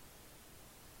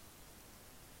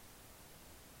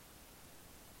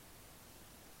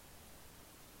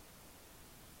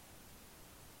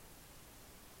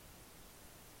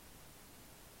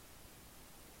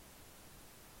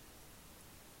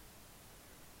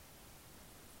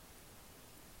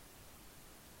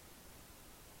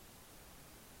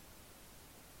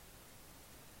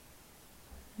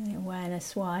 The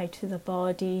awareness wide to the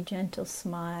body, gentle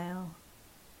smile.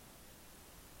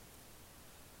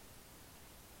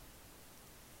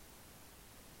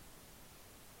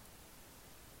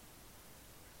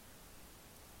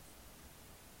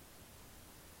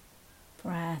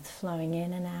 Breath flowing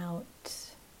in and out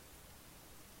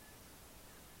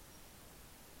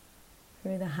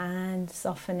through the hands,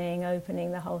 softening,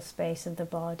 opening the whole space of the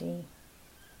body.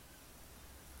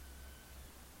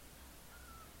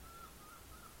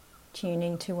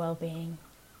 Tuning to well-being.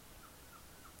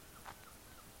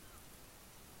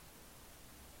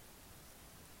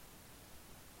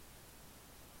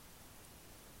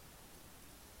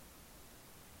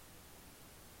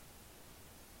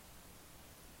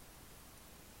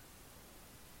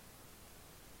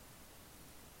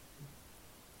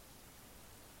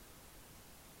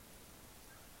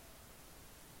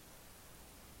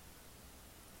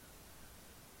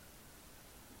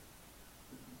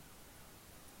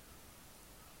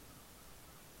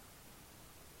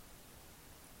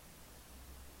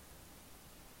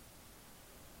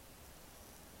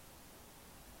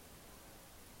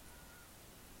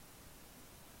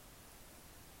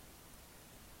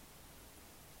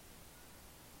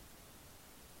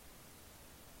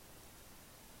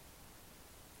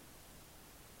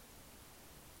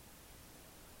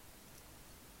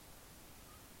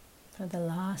 for the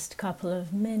last couple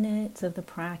of minutes of the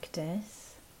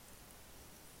practice,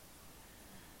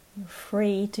 you're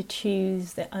free to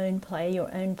choose your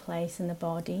own place in the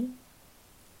body,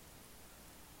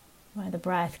 where the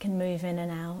breath can move in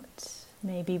and out.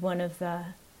 Maybe one of the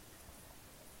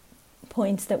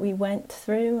points that we went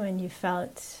through and you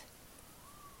felt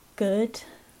good,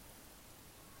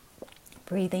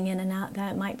 breathing in and out there,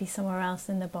 it might be somewhere else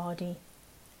in the body.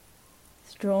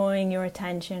 It's drawing your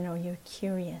attention, or you're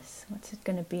curious, what's it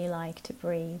going to be like to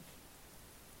breathe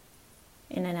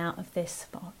in and out of this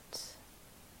spot?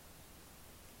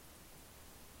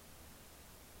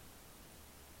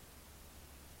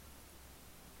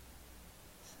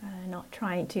 So not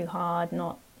trying too hard,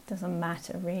 doesn't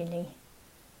matter really.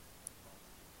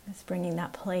 Just bringing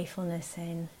that playfulness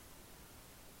in.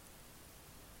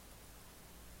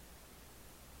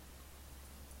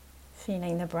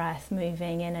 Feeling the breath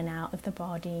moving in and out of the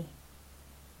body.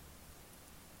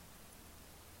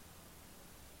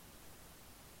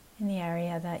 In the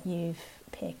area that you've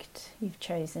picked, you've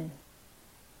chosen.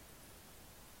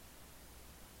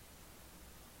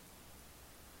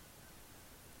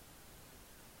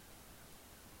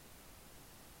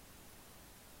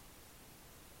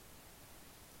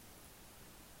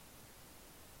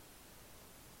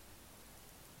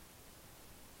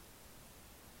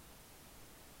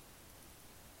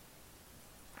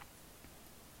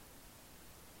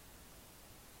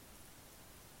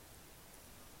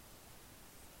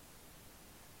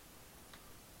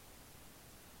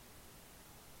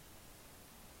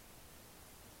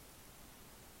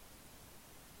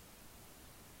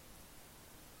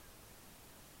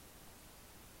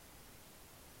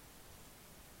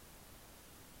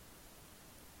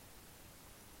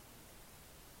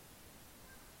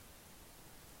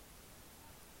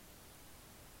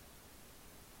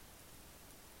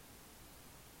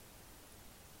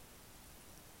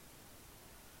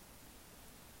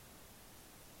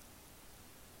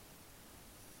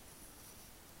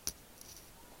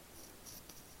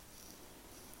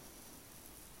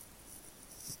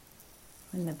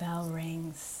 When the bell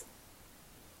rings,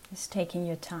 just taking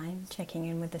your time, checking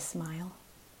in with a smile,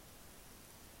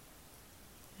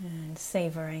 and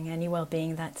savoring any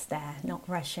well-being that's there, not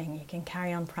rushing. You can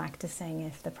carry on practicing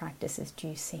if the practice is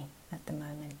juicy at the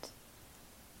moment.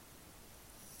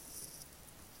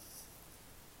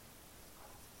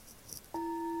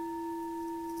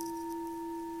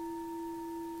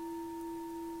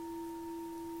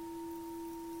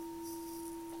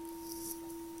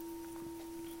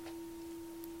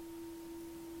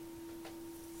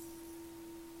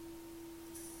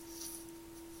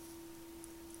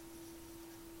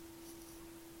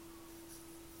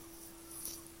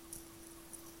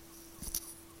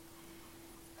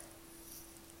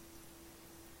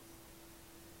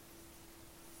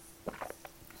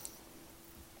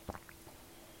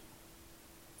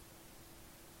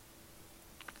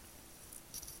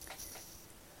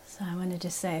 So I want to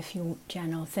just say a few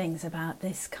general things about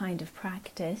this kind of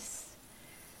practice.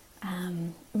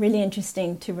 Really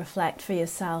interesting to reflect for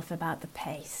yourself about the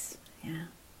pace. Yeah,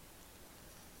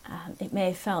 it may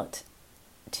have felt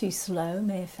too slow,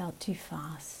 may have felt too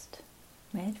fast,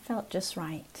 may have felt just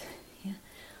right. Yeah,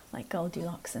 like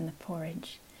Goldilocks in the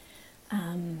porridge.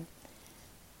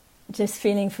 Just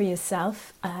feeling for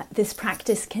yourself. This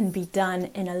practice can be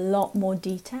done in a lot more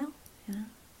detail. Yeah,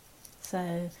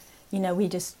 so we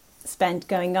just spent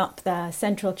going up the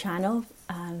central channel,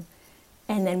 and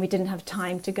then we didn't have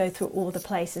time to go through all the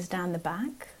places down the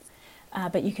back.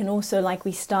 But you can also, like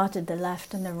we started the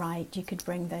left and the right, you could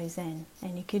bring those in,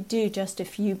 and you could do just a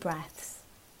few breaths,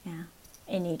 yeah,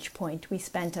 in each point. We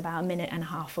spent about 1.5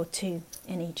 minutes or 2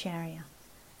 in each area.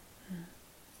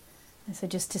 And so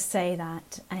just to say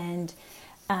that, and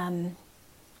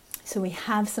so we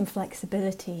have some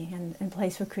flexibility and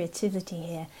place for creativity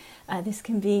here. This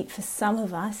can be, for some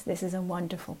of us, this is a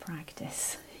wonderful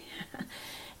practice.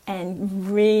 And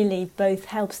really both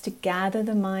helps to gather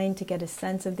the mind, to get a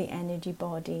sense of the energy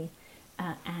body,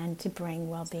 and to bring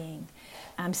well-being.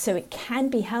 So it can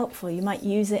be helpful. You might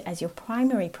use it as your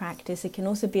primary practice. It can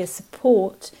also be a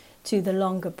support to the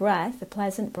longer breath, the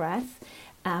pleasant breath,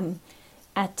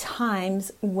 at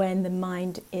times when the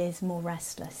mind is more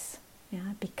restless.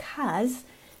 Yeah, because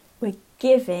we're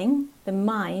giving the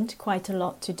mind quite a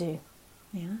lot to do,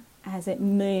 yeah, as it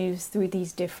moves through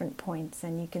these different points.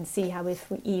 And you can see how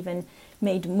if we even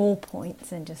made more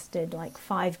points and just did like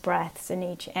 5 breaths in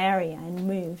each area and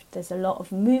moved, there's a lot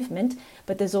of movement,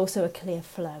 but there's also a clear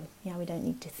flow. Yeah, we don't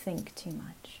need to think too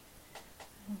much.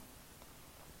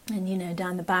 And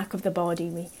down the back of the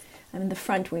body, in the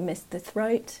front we missed the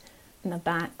throat. in the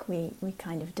back, we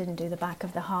kind of didn't do the back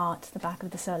of the heart, the back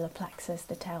of the solar plexus,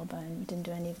 the tailbone. We didn't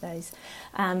do any of those.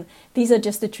 These are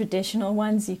just the traditional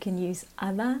ones. You can use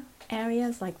other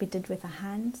areas like we did with the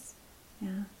hands.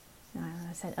 Yeah.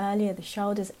 I said earlier, the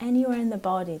shoulders, anywhere in the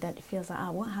body that it feels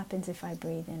like, what happens if I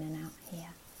breathe in and out here?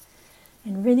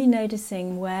 And really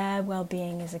noticing where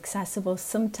well-being is accessible.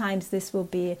 Sometimes this will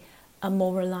be a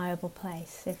more reliable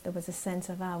place. If there was a sense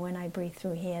of, when I breathe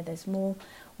through here, there's more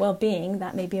well-being,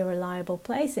 that may be a reliable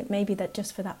place. It may be that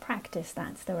just for that practice,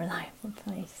 that's the reliable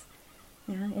place.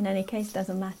 Yeah? In any case, it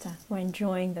doesn't matter. We're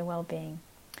enjoying the well-being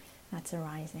that's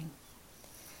arising.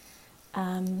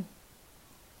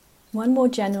 One more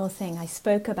general thing, I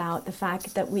spoke about the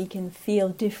fact that we can feel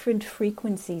different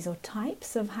frequencies or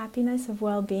types of happiness, of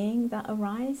well-being that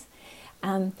arise.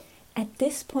 At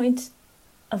this point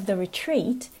of the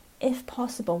retreat, if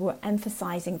possible, we're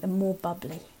emphasizing the more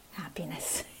bubbly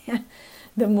happiness.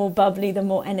 The more bubbly, the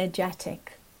more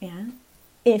energetic,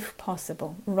 if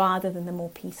possible, rather than the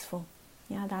more peaceful.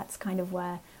 That's kind of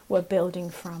where we're building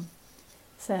from.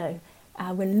 So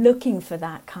we're looking for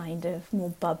that kind of more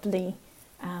bubbly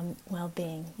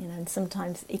well-being, and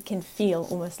sometimes it can feel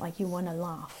almost like you want to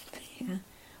laugh,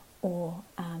 or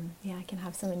it can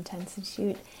have some intensity to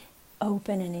it.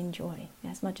 Open and enjoy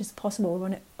as much as possible. We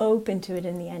want to open to it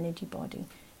in the energy body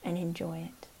and enjoy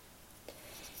it.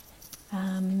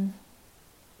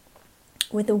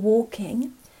 With the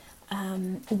walking,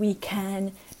 we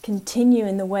can continue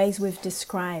in the ways we've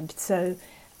described. So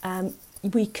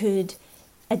we could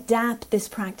adapt this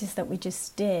practice that we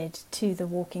just did to the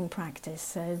walking practice.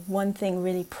 So one thing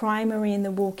really primary in the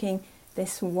walking,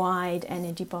 this wide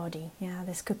energy body,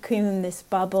 this cocoon, this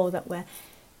bubble that we're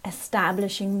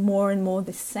establishing more and more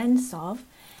the sense of.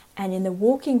 And in the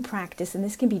walking practice, and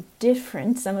this can be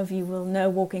different, some of you will know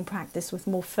walking practice with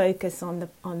more focus on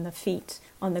the feet,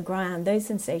 on the ground, those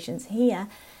sensations. Here,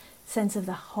 sense of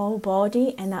the whole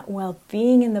body and that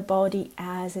well-being in the body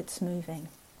as it's moving.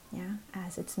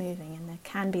 As it's moving, and there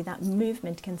can be that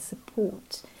movement can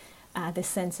support the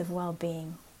sense of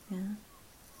well-being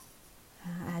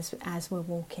as we're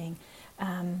walking.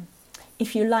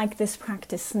 If you like this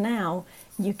practice now,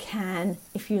 you can,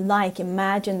 if you like,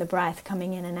 imagine the breath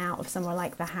coming in and out of somewhere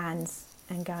like the hands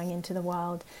and going into the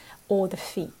world, or the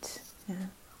feet,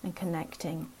 and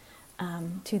connecting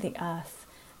to the earth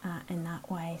in that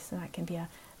way. So that can be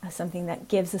something that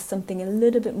gives us something a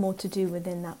little bit more to do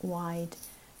within that wide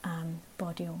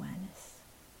body awareness.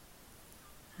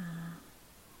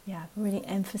 Really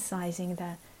emphasizing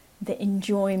the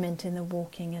enjoyment in the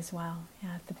walking as well.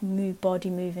 The body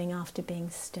moving after being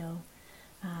still,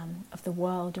 of the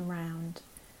world around,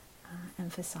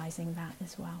 emphasizing that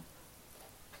as well.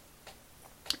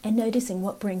 And noticing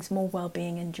what brings more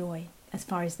well-being and joy as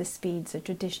far as the speed. So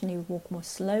traditionally we walk more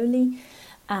slowly,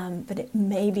 but it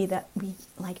may be that we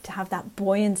like to have that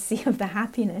buoyancy of the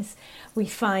happiness. We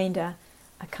find a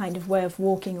kind of way of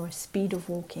walking or a speed of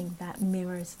walking that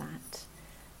mirrors that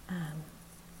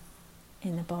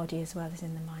in the body as well as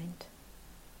in the mind.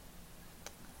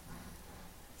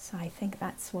 So I think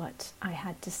that's what I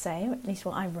had to say, or at least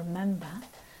what I remember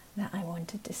that I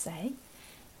wanted to say.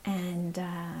 And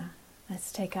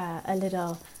let's take a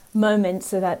little moment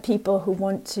so that people who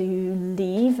want to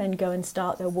leave and go and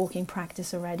start their walking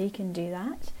practice already can do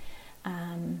that.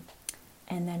 And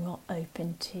then we'll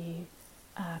open to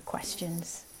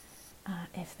questions,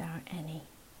 if there are any,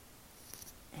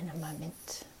 in a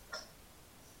moment.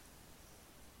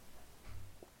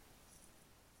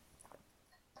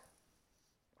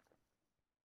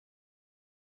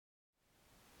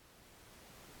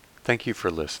 Thank you for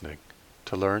listening.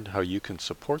 To learn how you can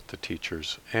support the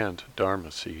teachers and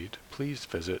Dharma Seed, please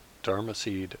visit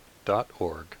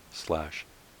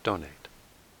dharmaseed.org/donate.